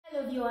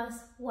viewers,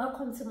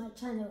 welcome to my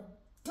channel.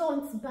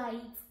 Don't buy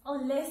it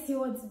unless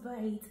you want to buy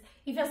it.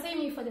 If you're seeing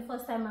me for the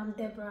first time, I'm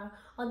Deborah.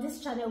 On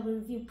this channel we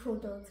review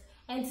products,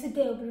 and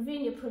today I'll be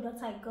reviewing a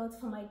product I got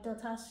for my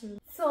daughter's room.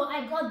 So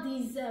I got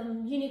these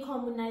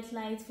unicorn moonlight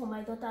lights for my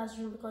daughter's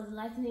room because the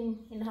lighting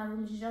in her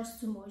room is just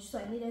too much, so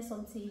I needed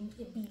something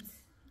a bit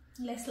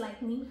less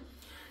lightning.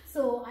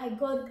 So I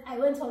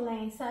went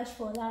online and searched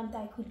for a lamp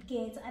that I could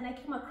get, and I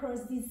came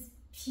across this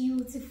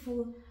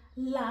beautiful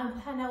lamp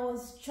and I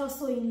was just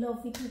so in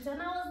love with it, and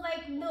I was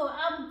like, no,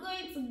 I'm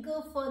going to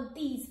go for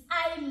this.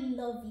 I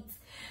love it.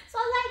 So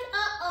I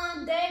was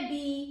like,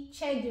 Debbie,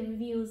 check the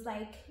reviews,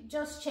 like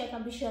just check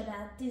and be sure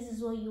that this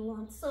is what you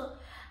want. So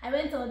I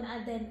went on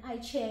and then I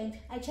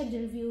checked the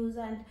reviews,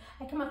 and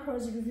I came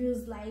across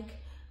reviews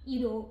like,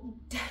 you know,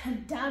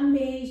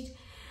 damaged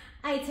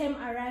item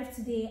arrived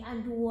today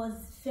and was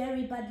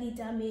very badly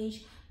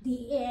damaged.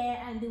 The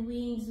air and the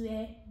wings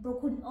were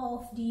broken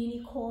off.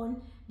 The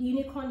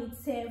unicorn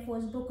itself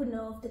was broken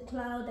off. The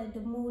cloud and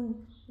the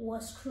moon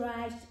was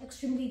scratched.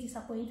 Extremely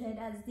disappointed,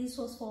 as this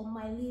was for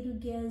my little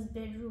girl's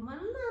bedroom. And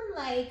I'm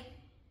like,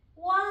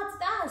 what?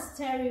 That's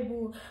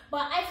terrible.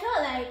 But I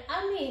feel like,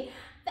 I mean,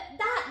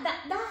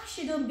 that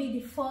shouldn't be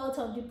the fault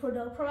of the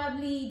product.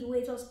 Probably the way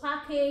it was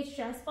packaged,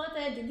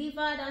 transported,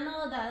 delivered, and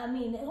all that. I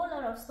mean, a whole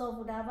lot of stuff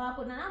would have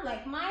happened, and I'm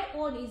like, my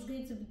own is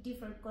going to be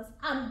different because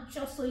I'm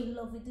just so in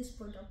love with this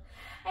product.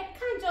 I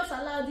can't just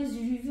allow this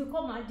review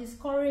come and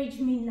discourage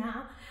me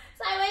now.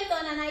 So I went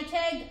on and I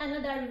checked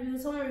another review.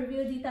 Someone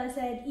reviewed it and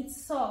said it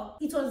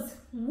sucked. It was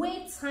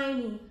way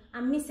tiny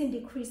and missing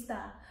the crystal.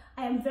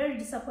 I am very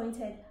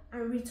disappointed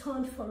and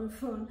returned for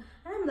refund.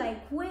 And I'm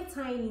like, way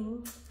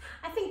tiny.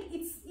 I think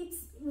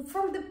it's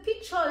from the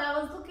picture that I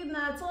was looking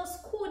at, it was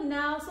cool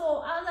now.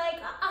 So I was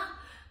like,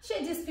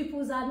 shit, these people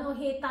are no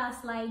haters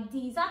like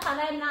this. How can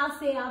I now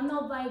say I'm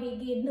not buying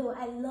again? No,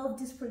 I love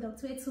this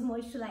product way too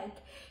much to, like,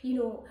 you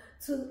know,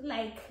 to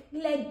like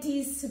let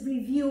these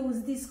reviews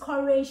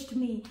discouraged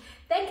me.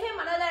 Then came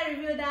another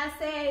review that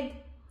said,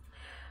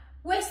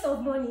 waste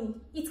of money.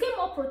 It came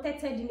all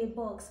protected in a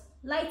box.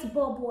 Light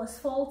bulb was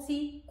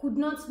faulty, could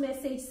not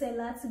message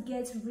seller to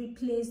get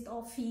replaced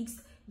or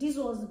fixed. This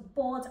was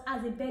bought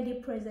as a birthday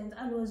present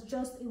and was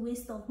just a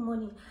waste of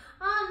money.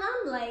 And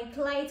I'm like,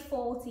 light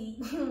faulty.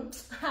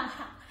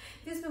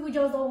 These people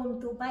just don't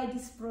want to buy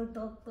this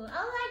product. I'm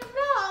like,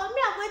 no,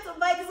 me, I'm going to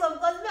buy this one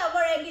because me, I'm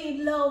already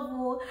in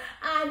love.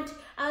 And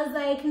I was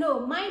like,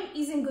 no, mine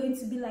isn't going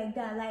to be like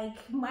that.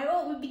 Like, my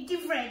own will be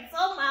different.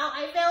 Somehow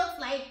I felt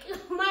like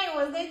mine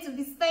was going to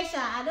be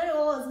special. I don't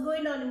know what was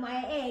going on in my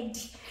head.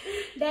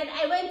 Then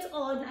I went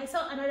on, I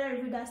saw another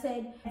review that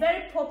said,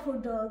 very poor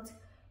product.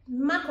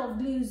 Mark of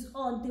glues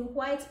on the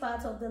white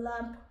part of the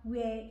lamp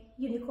where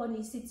unicorn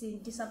is sitting,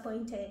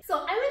 disappointed.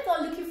 So I went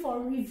on looking for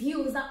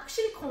reviews that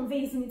actually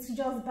convinced me to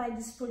just buy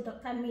this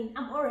product. I mean,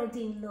 I'm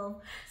already in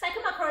love. So I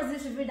came across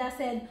this review that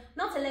said,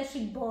 not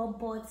electric bulb,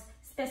 but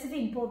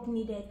specific bulb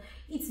needed.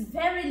 It's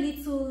very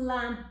little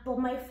lamp, but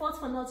my fault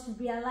for not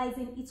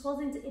realizing it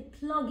wasn't a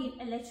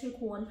plug-in electric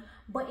one,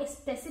 but a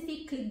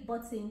specific click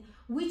button,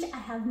 which I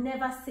have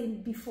never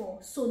seen before,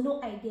 so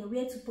no idea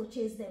where to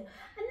purchase them.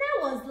 And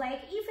I was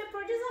like, if a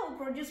producer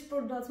will produce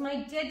products,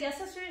 my dear, the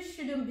accessories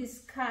shouldn't be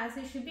scarce,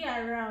 it should be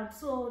around,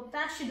 so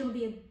that shouldn't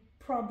be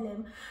a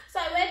problem. So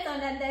I went on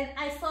and then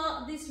I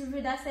saw this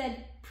review that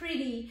said,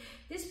 pretty.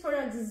 This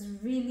product is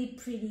really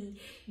pretty,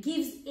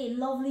 gives a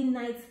lovely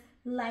night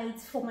light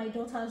for my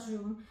daughter's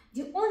room.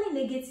 The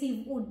only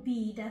negative would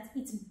be that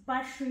it's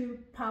battery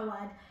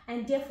powered,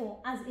 and therefore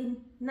as a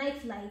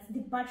night light the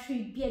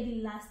battery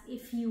barely lasts a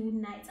few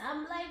nights.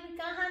 I'm like, we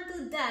can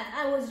handle that.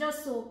 I was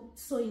just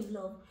so in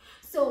love.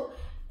 So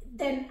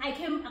then I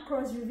came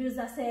across reviews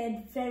that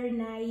said, very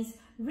nice,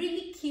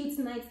 really cute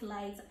night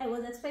light. I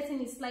was expecting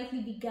it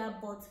slightly bigger,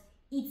 but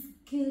it's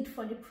good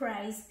for the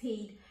price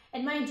paid.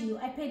 And mind you,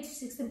 I paid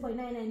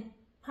 £16.99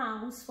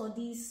 for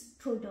this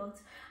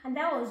product, and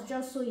I was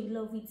just so in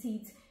love with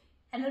it.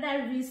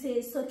 Another review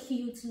says, so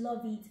cute,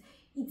 love it.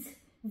 It's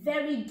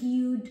very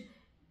good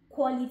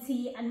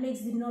quality and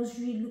makes the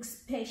nursery look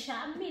special.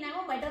 I mean, I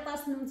want my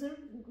daughter's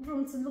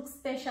room to look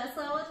special,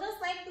 so I was just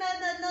like, no.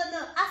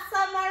 As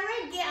I'm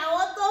already, I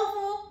want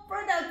awful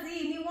product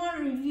in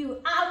one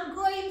review. I'm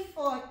going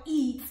for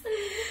it.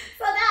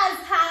 So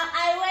that's how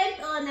I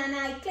went on and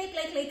I click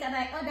and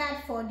I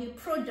ordered for the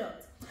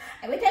product.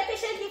 I waited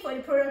patiently for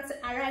the product to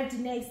arrive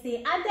the next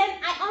day, and then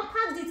I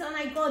unpacked it and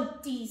I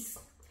got this.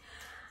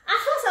 At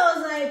first I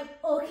was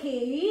like,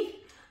 okay,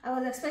 I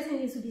was expecting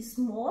it to be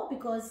small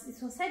because it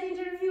was said in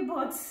the review,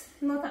 but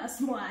not as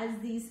small as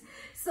this.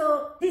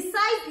 So the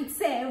size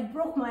itself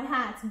broke my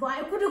heart, but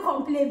I couldn't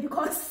complain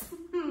because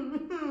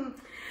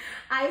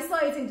I saw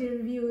it in the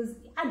reviews,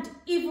 and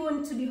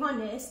even, to be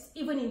honest,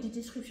 even in the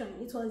description,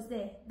 it was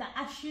there that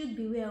I should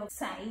beware of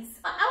size.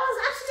 I was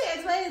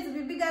actually expecting it to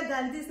be bigger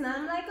than this now.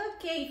 I'm like,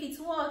 okay, if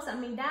it works, I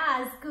mean,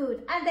 that's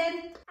good. And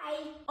then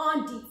I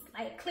on it,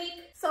 like click.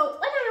 So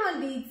when I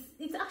on it,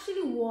 it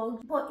actually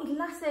worked, but it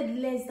lasted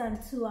less than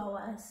 2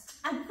 hours.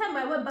 At the time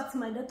I went back to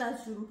my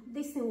daughter's room,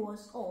 this thing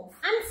was off.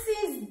 And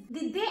since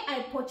the day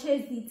I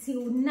purchased it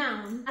till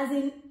now, as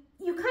in,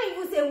 you can't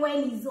even say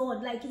when it's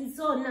on, like it's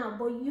on now,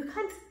 but you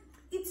can't,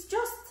 it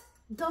just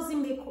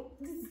doesn't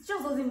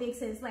make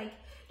sense. Like,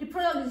 the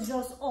product is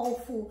just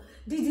awful.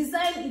 The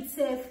design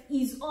itself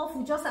is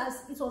awful, just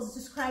as it was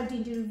described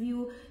in the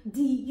review.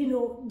 The, you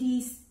know,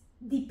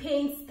 the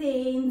paint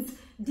stains,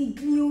 the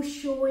glue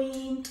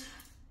showing,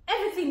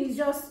 everything is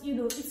just, you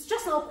know, it's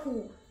just not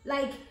cool.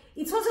 Like,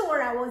 it wasn't what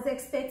I was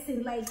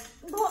expecting. Like,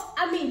 but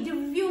I mean, the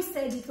review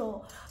said it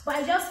all, but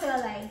I just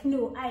felt like,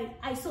 no,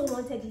 I so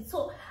wanted it.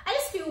 So I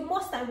just feel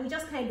most time we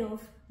just kind of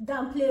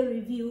downplay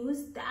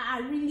reviews that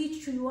are really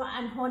true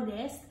and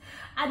honest.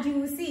 And you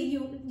will see,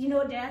 you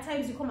know, there are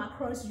times you come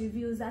across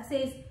reviews that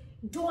says,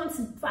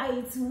 don't buy it,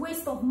 it's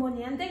waste of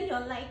money, and then you're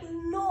like,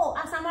 no,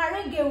 as I'm a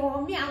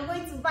regular me, I'm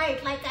going to buy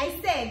it, like I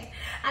said,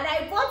 and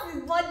I bought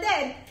it. But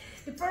then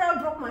the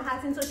product broke my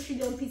heart into a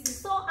trillion pieces.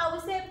 So I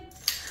would say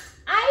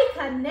I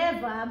can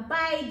never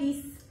buy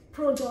this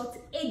product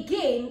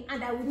again,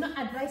 and I would not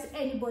advise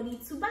anybody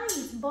to buy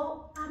it.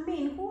 But I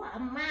mean, who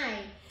am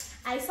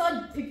I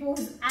saw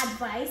people's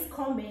advice,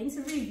 comments,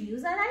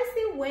 reviews, and I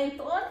still went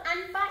on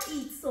and buy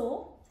it.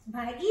 So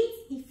buy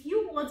it if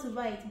you want to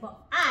buy it. But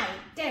I,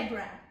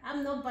 Deborah,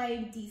 I'm not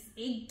buying this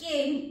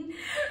again.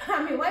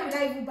 I mean, why would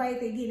I even buy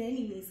it again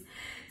anyways?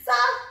 So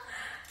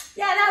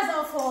yeah, that's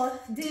all for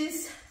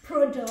this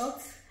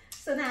product.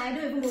 So now I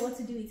don't even know what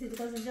to do with it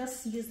because it's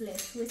just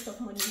useless, waste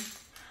of money.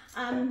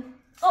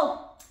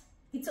 Oh,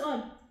 it's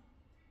on.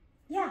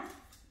 Yeah,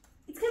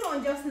 it came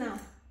on just now.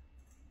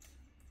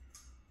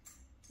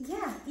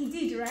 Yeah, it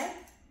did, right?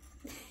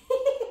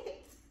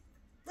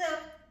 So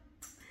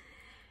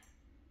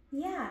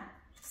yeah,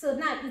 so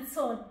now it's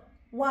on.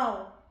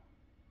 Wow,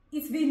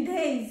 it's been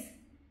days,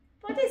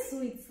 but it's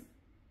sweet.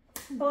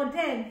 But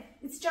then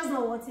it's just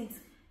not worth it.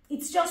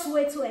 It's just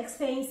way too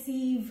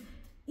expensive.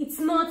 It's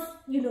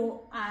not, you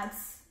know,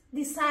 as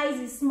the size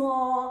is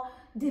small,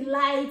 the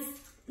lights,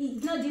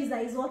 it's not this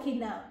that is working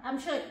now. I'm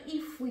sure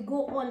if we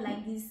go on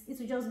like this, it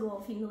will just go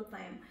off in no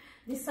time.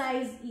 The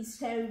size is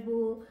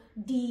terrible,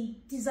 the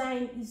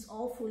design is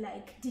awful,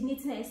 like the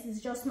neatness is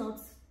just not,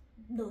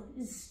 no,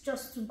 it's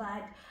just too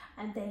bad.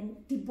 And then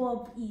the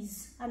bulb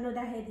is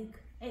another headache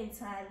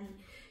entirely.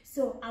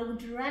 So I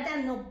would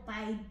rather not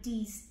buy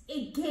this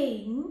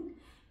again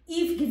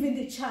if given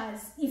the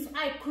chance. If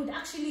I could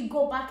actually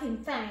go back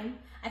in time,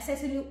 I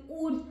certainly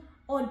would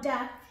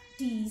order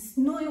this.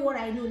 Knowing what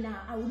I know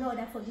now, I would not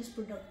order for this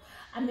product.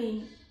 I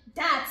mean,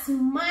 that's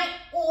my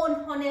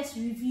own honest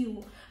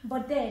review.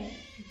 But then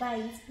buy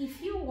it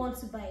if you want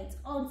to buy it.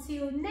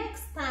 Until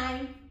next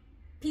time,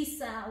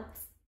 peace out.